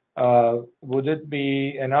 Would it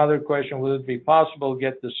be, another question, would it be possible to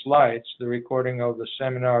get the slides, the recording of the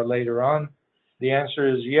seminar later on? The answer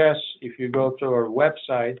is yes. If you go to our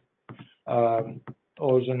website,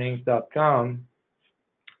 ozeninc.com,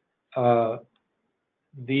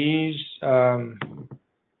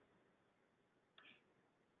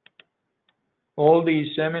 all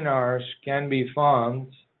these seminars can be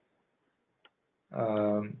found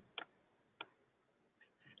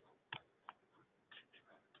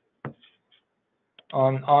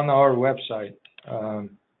on our website.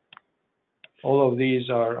 All of these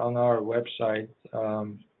are on our website.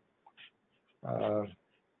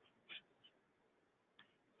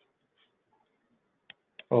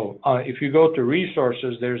 If you go to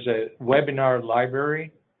resources, there's a webinar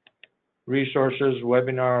library, resources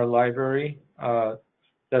webinar library.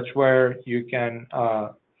 That's where you can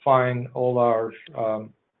find all our,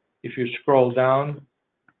 if you scroll down,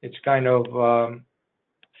 it's kind of,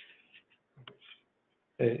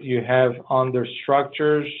 you have under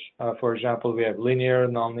structures, for example, we have linear,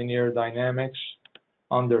 nonlinear dynamics.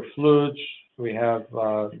 Under fluids, we have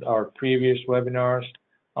our previous webinars.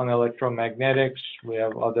 On electromagnetics, we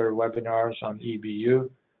have other webinars on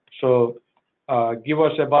EBU. So give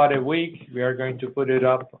us about a week. We are going to put it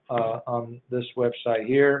up on this website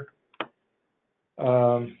here.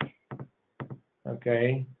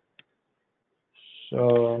 Okay.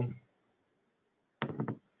 So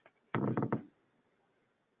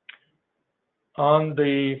on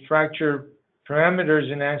the fracture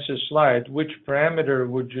parameters in ANSYS slide, which parameter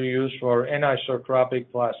would you use for anisotropic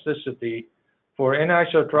plasticity For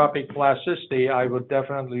anisotropic plasticity, I would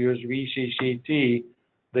definitely use VCCT,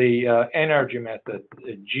 the energy method,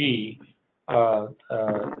 G.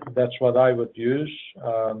 That's what I would use.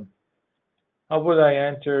 How would I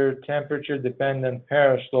enter temperature-dependent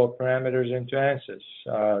Paris law parameters into ANSYS?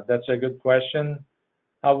 That's a good question.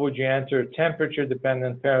 How would you enter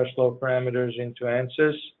temperature-dependent Paris law parameters into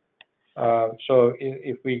ANSYS? So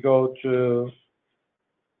if we go to,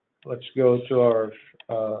 let's go to our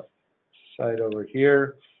site over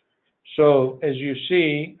here. So as you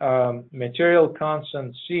see, material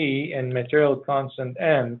constant C and material constant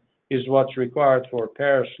M is what's required for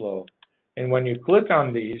Paris law. And when you click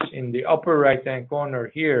on these, in the upper right-hand corner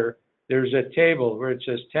here, there's a table where it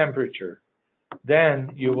says temperature. Then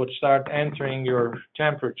you would start entering your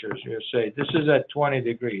temperatures. You say, this is at 20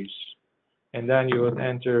 degrees. And then you would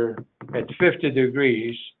enter at 50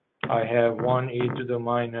 degrees, I have 1e to the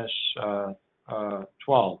minus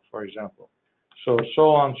 12, for example. So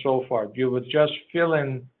on and so forth. You would just fill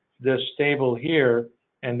in this table here,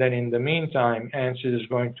 and then in the meantime, ANSYS is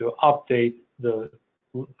going to update the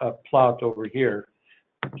plot over here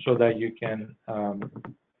so that you can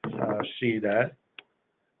see that.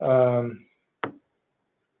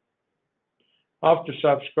 How to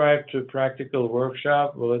subscribe to practical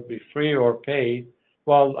workshop? Will it be free or paid?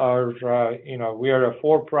 Well, our we are a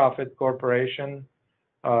for-profit corporation.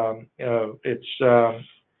 Our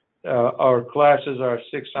classes are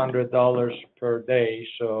 $600 per day.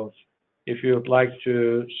 So if you would like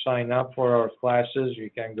to sign up for our classes,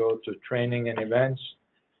 you can go to training and events,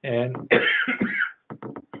 and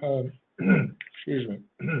excuse me,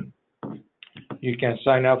 you can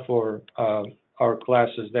sign up for our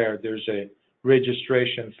classes there. There's a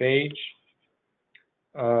registration page.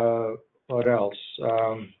 What else?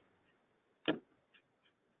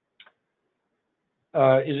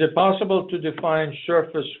 Is it possible to define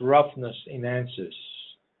surface roughness in ANSYS?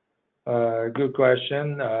 Good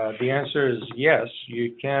question. The answer is yes,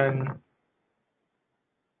 you can.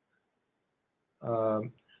 I'll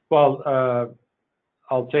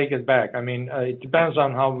take it back. I mean, it depends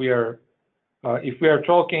on how we are. If we are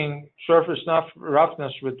talking surface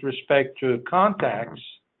roughness with respect to contact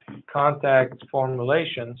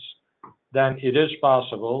formulations, then it is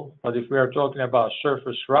possible. But if we are talking about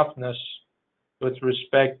surface roughness with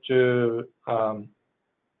respect to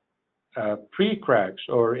pre-cracks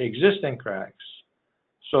or existing cracks,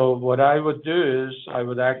 so what I would do is I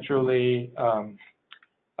would actually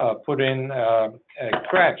put in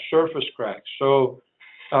surface cracks. So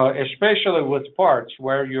especially with parts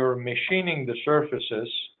where you're machining the surfaces,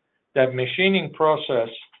 that machining process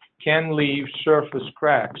can leave surface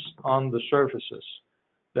cracks on the surfaces.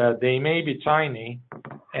 They may be tiny,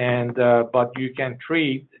 and but you can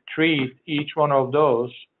treat each one of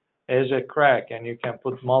those as a crack, and you can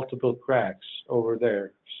put multiple cracks over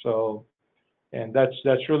there. So, and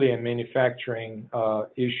that's really a manufacturing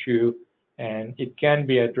issue, and it can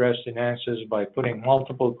be addressed in ANSYS by putting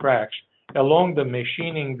multiple cracks along the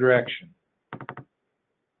machining direction.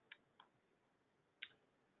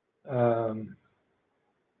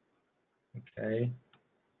 Okay.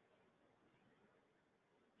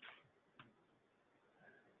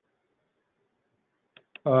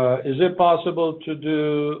 Is it possible to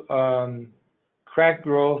do crack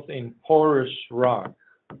growth in porous rock?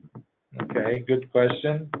 Okay, good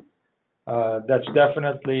question. That's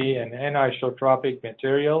definitely an anisotropic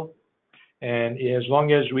material. And as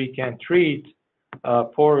long as we can treat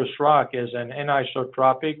porous rock as an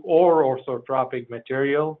anisotropic or orthotropic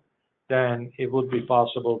material, then it would be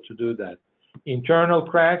possible to do that. Internal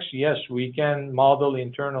cracks, yes, we can model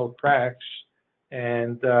internal cracks,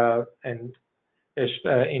 and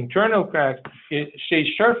internal cracks,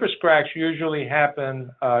 surface cracks usually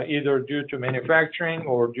happen either due to manufacturing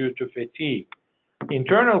or due to fatigue.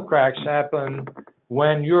 Internal cracks happen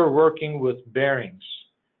when you're working with bearings.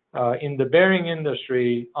 In the bearing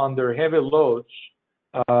industry, under heavy loads,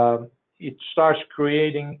 it starts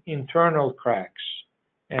creating internal cracks.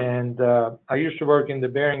 And I used to work in the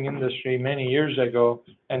bearing industry many years ago,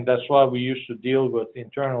 and that's why we used to deal with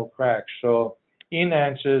internal cracks. So in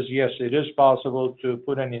ANSYS, yes, it is possible to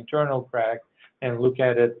put an internal crack and look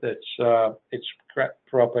at it. Its crack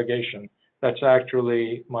propagation. That's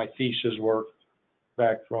actually my thesis work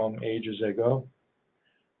back from ages ago.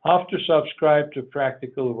 How to subscribe to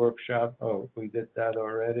practical workshop? Oh, we did that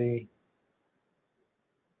already.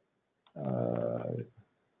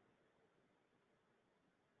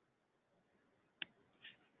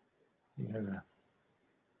 Yeah.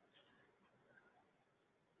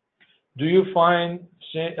 Do you find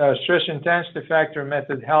stress intensity factor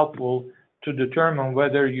method helpful to determine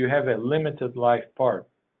whether you have a limited life part?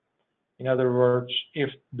 In other words, if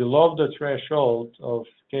below the threshold of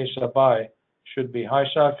K sub I should be high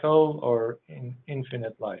cycle or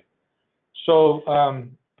infinite life. So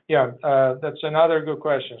that's another good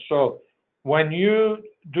question. So when you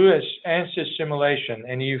do an ANSYS simulation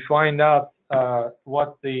and you find out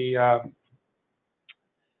what the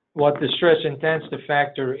stress intensity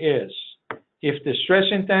factor is, if the stress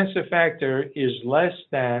intensity factor is less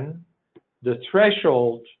than the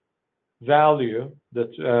threshold value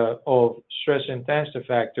of stress intensity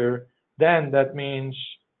factor, then that means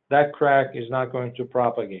that crack is not going to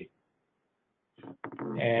propagate.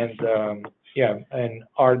 And and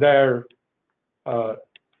are there,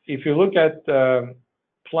 if you look at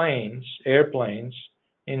planes, airplanes,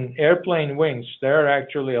 in airplane wings, there are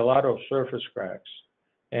actually a lot of surface cracks.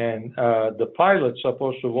 And the pilot's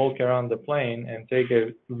supposed to walk around the plane and take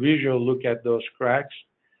a visual look at those cracks.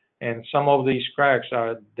 And some of these cracks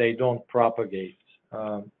they don't propagate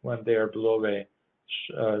when they are below a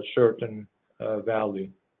certain value.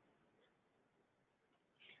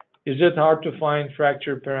 Is it hard to find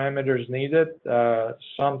fracture parameters needed?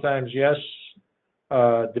 Sometimes yes.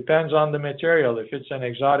 Depends on the material. If it's an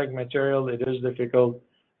exotic material, it is difficult.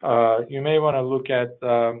 You may want to look at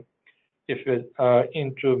if it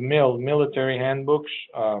into military handbooks.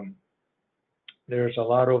 There's a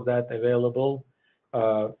lot of that available.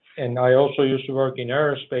 And I also used to work in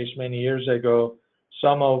aerospace many years ago.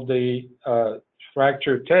 Some of the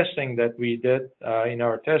fracture testing that we did in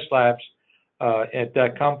our test labs at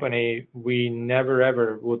that company, we never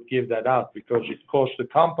ever would give that out because it cost the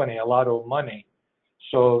company a lot of money.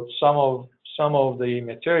 So some of the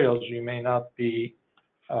materials you may not be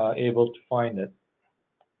able to find it.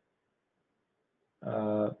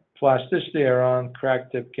 Plasticity around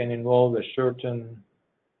crack tip can involve a certain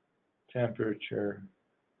temperature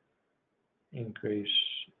increase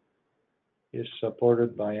is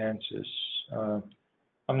supported by ANSYS.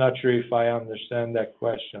 I'm not sure if I understand that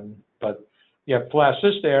question, but yeah,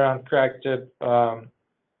 plasticity around crack tip.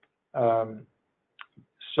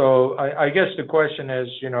 So I guess the question is,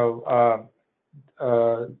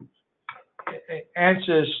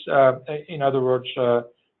 ANSYS, in other words,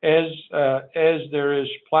 as there is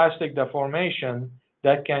plastic deformation,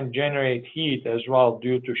 that can generate heat as well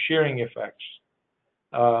due to shearing effects.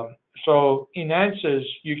 So in ANSYS,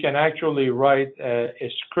 you can actually write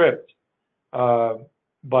a script,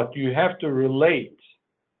 but you have to relate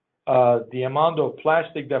the amount of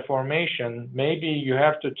plastic deformation. Maybe you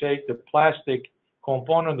have to take the plastic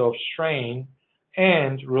component of strain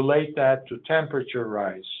and relate that to temperature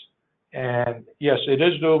rise. And yes, it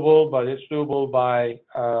is doable, but it's doable by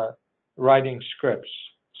writing scripts.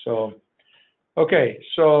 So, okay,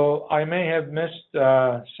 so I may have missed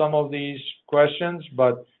some of these questions,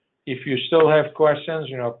 but if you still have questions,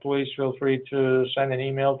 please feel free to send an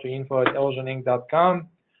email to info@ozeninc.com.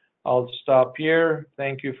 I'll stop here.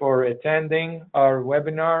 Thank you for attending our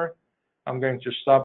webinar. I'm going to stop